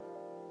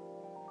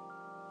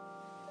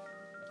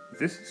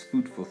This is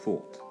food for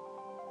thought.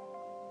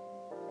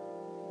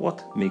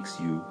 What makes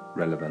you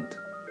relevant?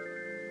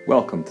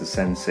 Welcome to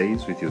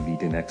Senseis with your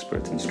leading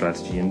expert in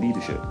strategy and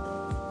leadership.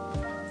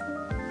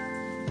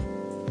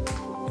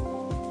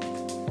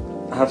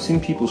 I have seen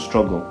people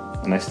struggle,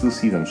 and I still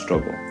see them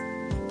struggle,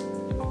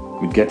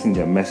 with getting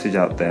their message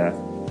out there,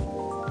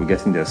 with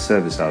getting their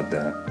service out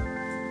there,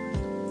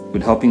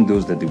 with helping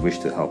those that they wish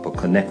to help, or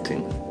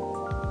connecting.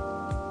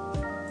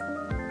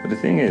 But the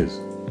thing is,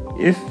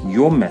 if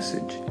your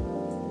message,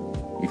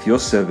 if your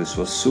service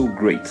was so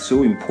great,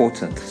 so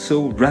important,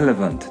 so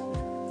relevant,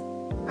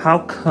 how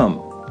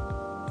come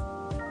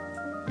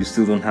you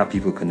still don't have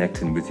people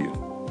connecting with you?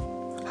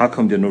 How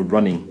come they're not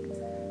running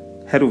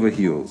head over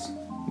heels,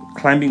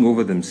 climbing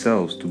over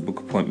themselves to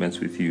book appointments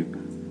with you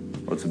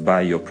or to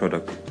buy your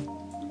product?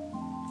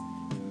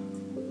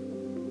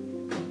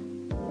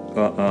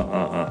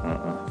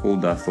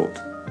 Hold that thought.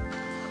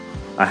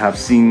 I have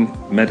seen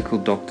medical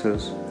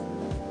doctors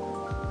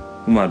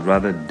whom I'd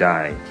rather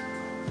die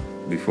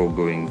before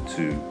going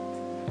to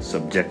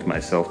subject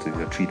myself to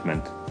their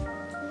treatment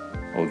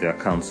or their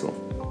counsel.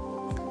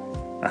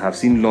 I have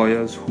seen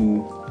lawyers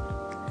who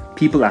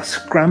people are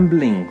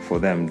scrambling for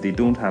them. They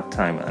don't have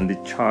time and they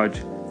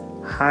charge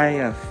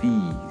higher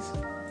fees.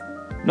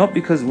 Not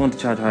because they want to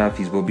charge higher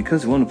fees, but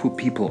because they want to put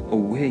people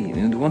away.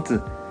 They want to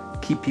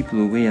keep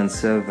people away and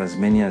serve as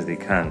many as they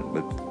can.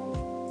 But,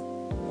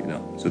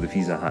 so the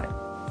fees are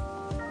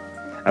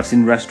high. I've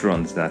seen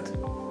restaurants that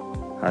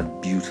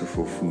had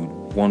beautiful food,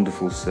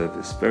 wonderful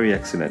service, very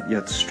excellent,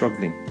 yet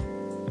struggling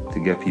to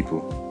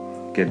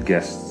get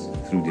guests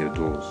through their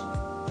doors.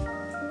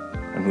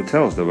 And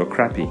hotels that were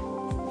crappy,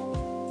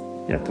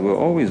 yet they were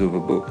always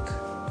overbooked.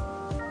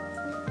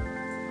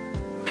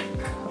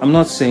 I'm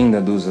not saying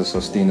that those are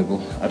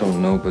sustainable, I don't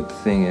know, but the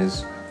thing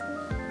is,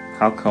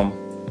 how come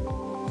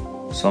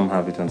some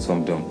have it and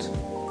some don't?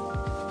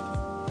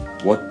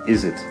 What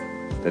is it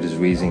that is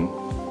raising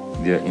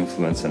their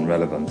influence and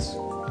relevance?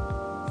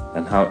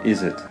 And how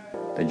is it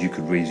that you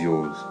could raise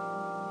yours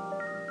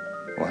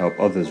or help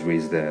others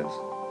raise theirs?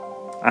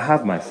 I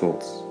have my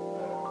thoughts.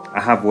 I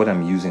have what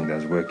I'm using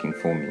that's working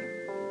for me.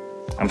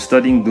 I'm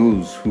studying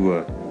those who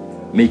are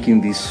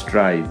making these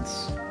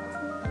strides.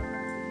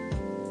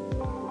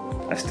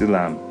 I still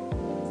am.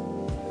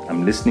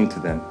 I'm listening to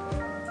them.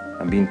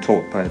 I'm being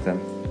taught by them.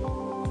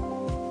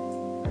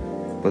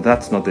 But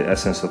that's not the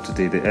essence of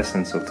today. The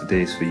essence of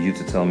today is for you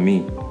to tell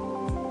me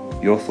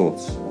your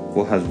thoughts.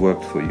 What has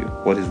worked for you?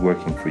 What is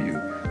working for you?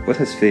 What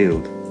has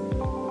failed?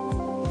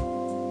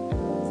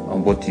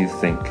 And what do you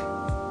think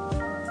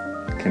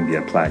can be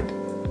applied,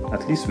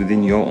 at least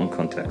within your own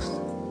context?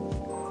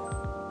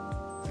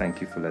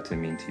 Thank you for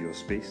letting me into your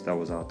space. That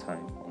was our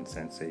time on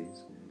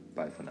Senseis.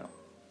 Bye for now.